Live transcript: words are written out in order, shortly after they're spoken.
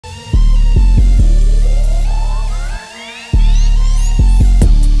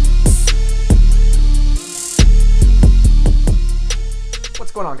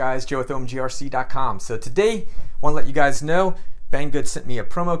going on, guys? Joe with OMGRC.com. So today, I want to let you guys know, Banggood sent me a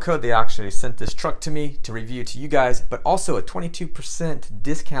promo code. They actually sent this truck to me to review to you guys, but also a 22%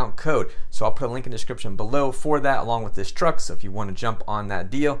 discount code. So I'll put a link in the description below for that, along with this truck. So if you want to jump on that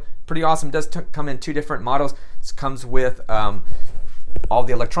deal, pretty awesome. It does come in two different models. It comes with all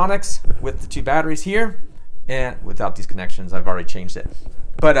the electronics with the two batteries here, and without these connections, I've already changed it.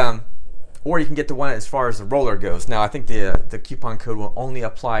 But or you can get the one as far as the roller goes. Now I think the coupon code will only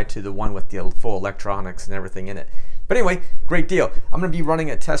apply to the one with the full electronics and everything in it. But anyway, great deal. I'm going to be running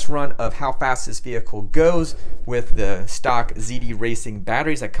a test run of how fast this vehicle goes with the stock ZD Racing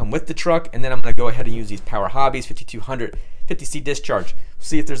batteries that come with the truck, and then I'm going to go ahead and use these Power Hobbies 5200 50C discharge.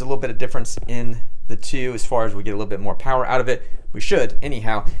 See if there's a little bit of difference in the two as far as we get a little bit more power out of it. We should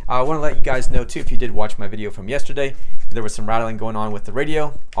anyhow. I want to let you guys know too, if you did watch my video from yesterday, there was some rattling going on with the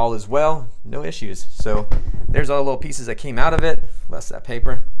radio. All is well, no issues. So there's all the little pieces that came out of it, less that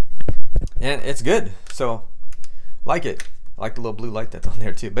paper, and it's good. So like it. I like the little blue light that's on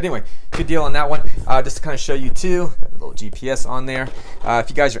there too. But anyway, good deal on that one. Just to kind of show you too, got a little GPS on there. If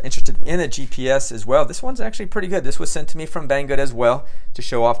you guys are interested in a GPS as well, this one's actually pretty good. This was sent to me from Banggood as well to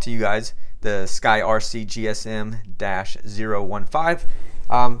show off to you guys, the SKYRC GSM-015.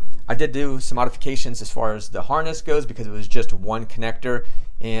 I did do some modifications as far as the harness goes because it was just one connector,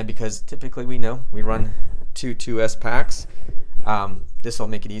 and because typically we know we run two 2S packs. This will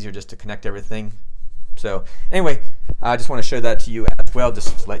make it easier just to connect everything. So anyway, I just want to show that to you as well,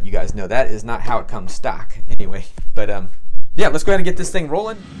 just to let you guys know that is not how it comes stock anyway. But yeah, let's go ahead and get this thing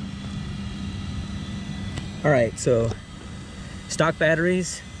rolling. All right, so stock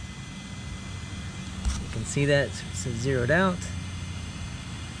batteries, you can see that it's zeroed out.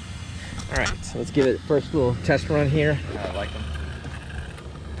 All right, so let's give it first little test run here. I like them.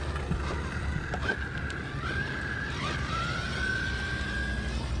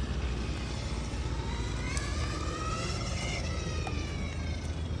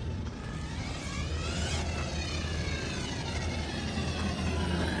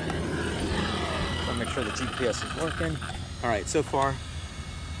 Make sure the GPS is working. All right, so far,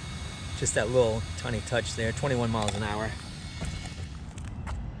 Just that little tiny touch there, 21 miles an hour.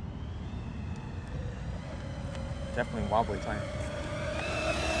 Definitely wobbly time.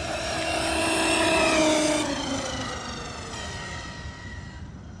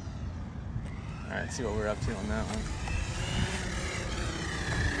 All right, let's see what we're up to on that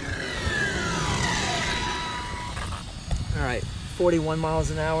one. All right, 41 miles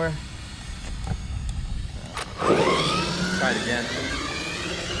an hour. Try it again.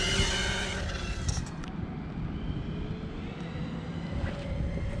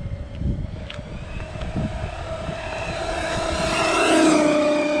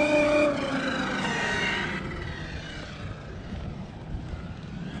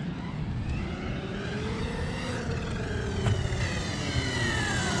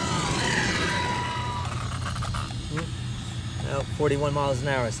 Well, 41 miles an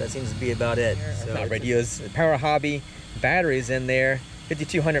hour, so that seems to be about it. So radios, Power Hobby batteries in there,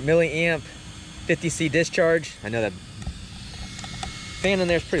 5200 milliamp, 50C discharge. I know that fan in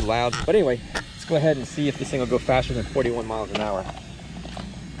there is pretty loud, but anyway, let's go ahead and see if this thing will go faster than 41 miles an hour.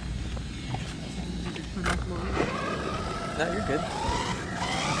 No, you're good.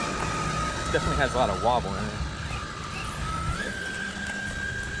 Definitely has a lot of wobble in it.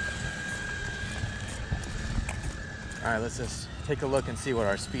 All right, let's just take a look and see what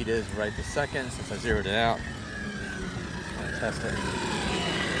our speed is right this second since I zeroed it out. Just want to test it.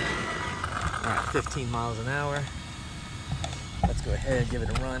 All right, 15 miles an hour. Let's go ahead and give it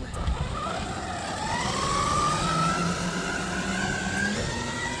a run.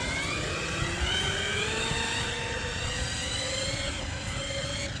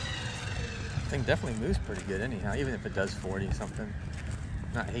 Thing definitely moves pretty good anyhow, even if it does 40 something.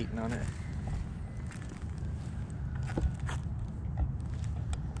 Not hating on it.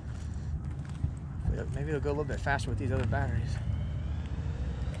 Maybe it'll go a little bit faster with these other batteries.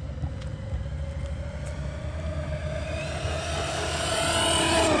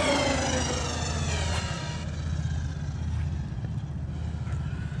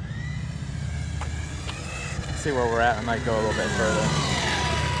 Let's see where we're at. I might go a little bit further.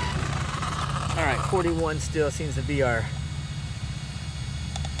 All right, 41 still seems to be our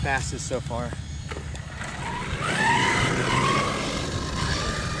fastest so far.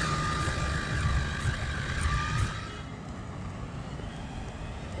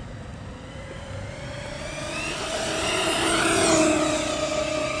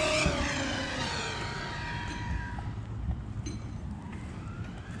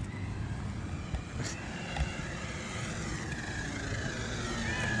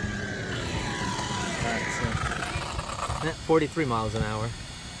 43 miles an hour.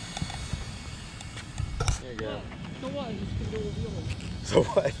 There you go. So what? Just can go wheeling. So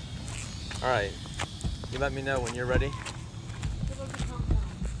what? All right. You let me know when you're ready. Give us a countdown.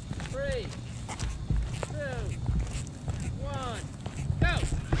 3, 2, 1, go!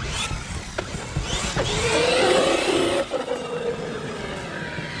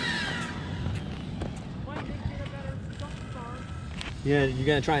 Might make it a better jump start. Yeah, you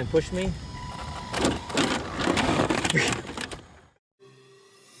gonna try and push me?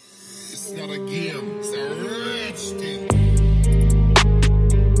 It's not a game, it's a rich thing.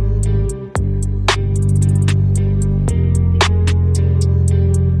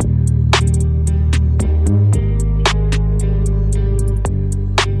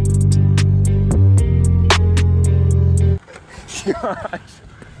 Gosh.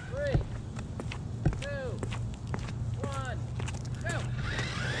 3, 2, 1, go!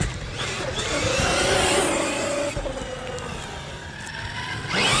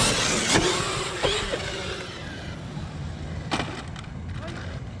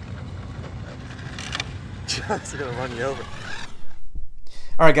 Just gonna run you over.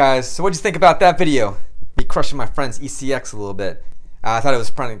 All right, guys. So what'd you think about that video? Me crushing my friend's ECX a little bit. I thought it was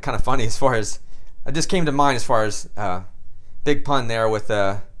kind of funny as far as it just came to mind as far as big pun there with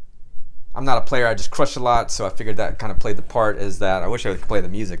I'm not a player, I just crush a lot, so I figured that kind of played the part as that. I wish I could play the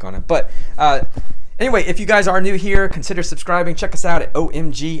music on it. But anyway, if you guys are new here, consider subscribing. Check us out at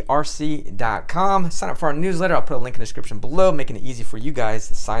OMGRC.com. Sign up for our newsletter. I'll put a link in the description below, making it easy for you guys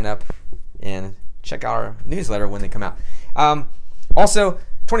to sign up and check out our newsletter when they come out. Also,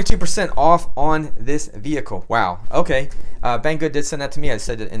 22% off on this vehicle. Wow, okay. Banggood did send that to me. I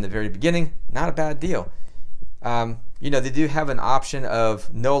said it in the very beginning. Not a bad deal. You know, they do have an option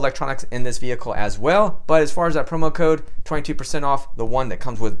of no electronics in this vehicle as well, but as far as that promo code, 22% off the one that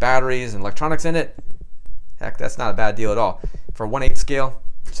comes with batteries and electronics in it, heck, that's not a bad deal at all for 1/8 scale.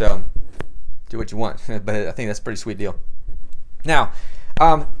 So do what you want, but I think that's a pretty sweet deal. Now,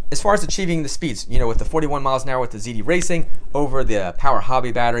 as far as achieving the speeds, you know, with the 41 miles an hour with the ZD Racing over the Power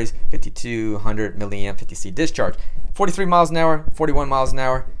Hobby batteries, 5200 milliamp 50C discharge, 43 miles an hour, 41 miles an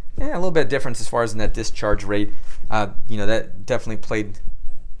hour. Yeah, a little bit of difference as far as in that discharge rate. You know, that definitely played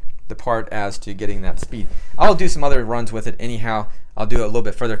the part as to getting that speed. I'll do some other runs with it anyhow. I'll do it a little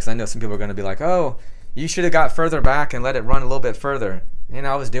bit further because I know some people are going to be like, oh, you should have got further back and let it run a little bit further. And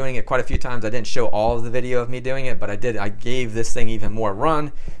I was doing it quite a few times. I didn't show all of the video of me doing it, but I did. I gave this thing even more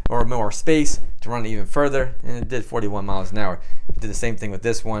run or more space to run it even further, and it did 41 miles an hour. I did the same thing with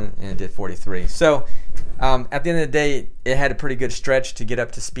this one, and it did 43. So at the end of the day, it had a pretty good stretch to get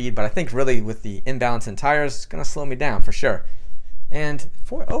up to speed, but I think really with the imbalance in tires, it's going to slow me down for sure. And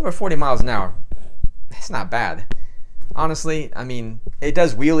over 40 miles an hour, that's not bad. Honestly, I mean, it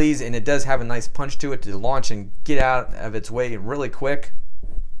does wheelies and it does have a nice punch to it to launch and get out of its way really quick.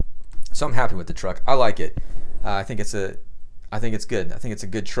 So I'm happy with the truck. I like it. I think it's good. I think it's a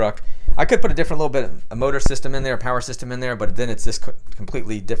good truck. I could put a different little bit of a motor system in there, a power system in there, but then it's this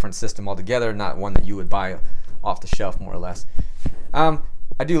completely different system altogether, not one that you would buy off the shelf more or less. I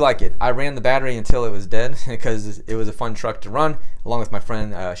do like it. I ran the battery until it was dead because it was a fun truck to run, along with my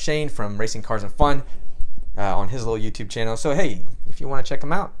friend Shane from Racing Cars and Fun on his little YouTube channel. So hey, if you want to check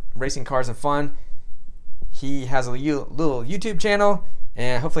him out, Racing Cars and Fun, he has a little YouTube channel,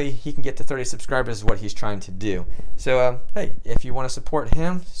 and hopefully he can get to 30 subscribers is what he's trying to do. So hey, if you want to support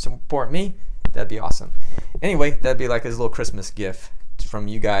him, support me, that'd be awesome. Anyway, that'd be like his little Christmas gift from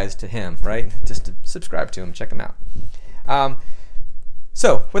you guys to him, right? Just to subscribe to him, check him out.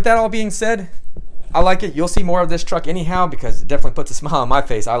 So with that all being said, I like it. You'll see more of this truck anyhow because it definitely puts a smile on my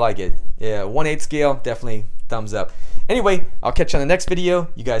face. I like it. Yeah, 1/8 scale, definitely thumbs up. Anyway, I'll catch you on the next video.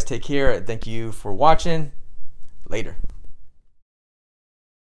 You guys take care. Thank you for watching. Later.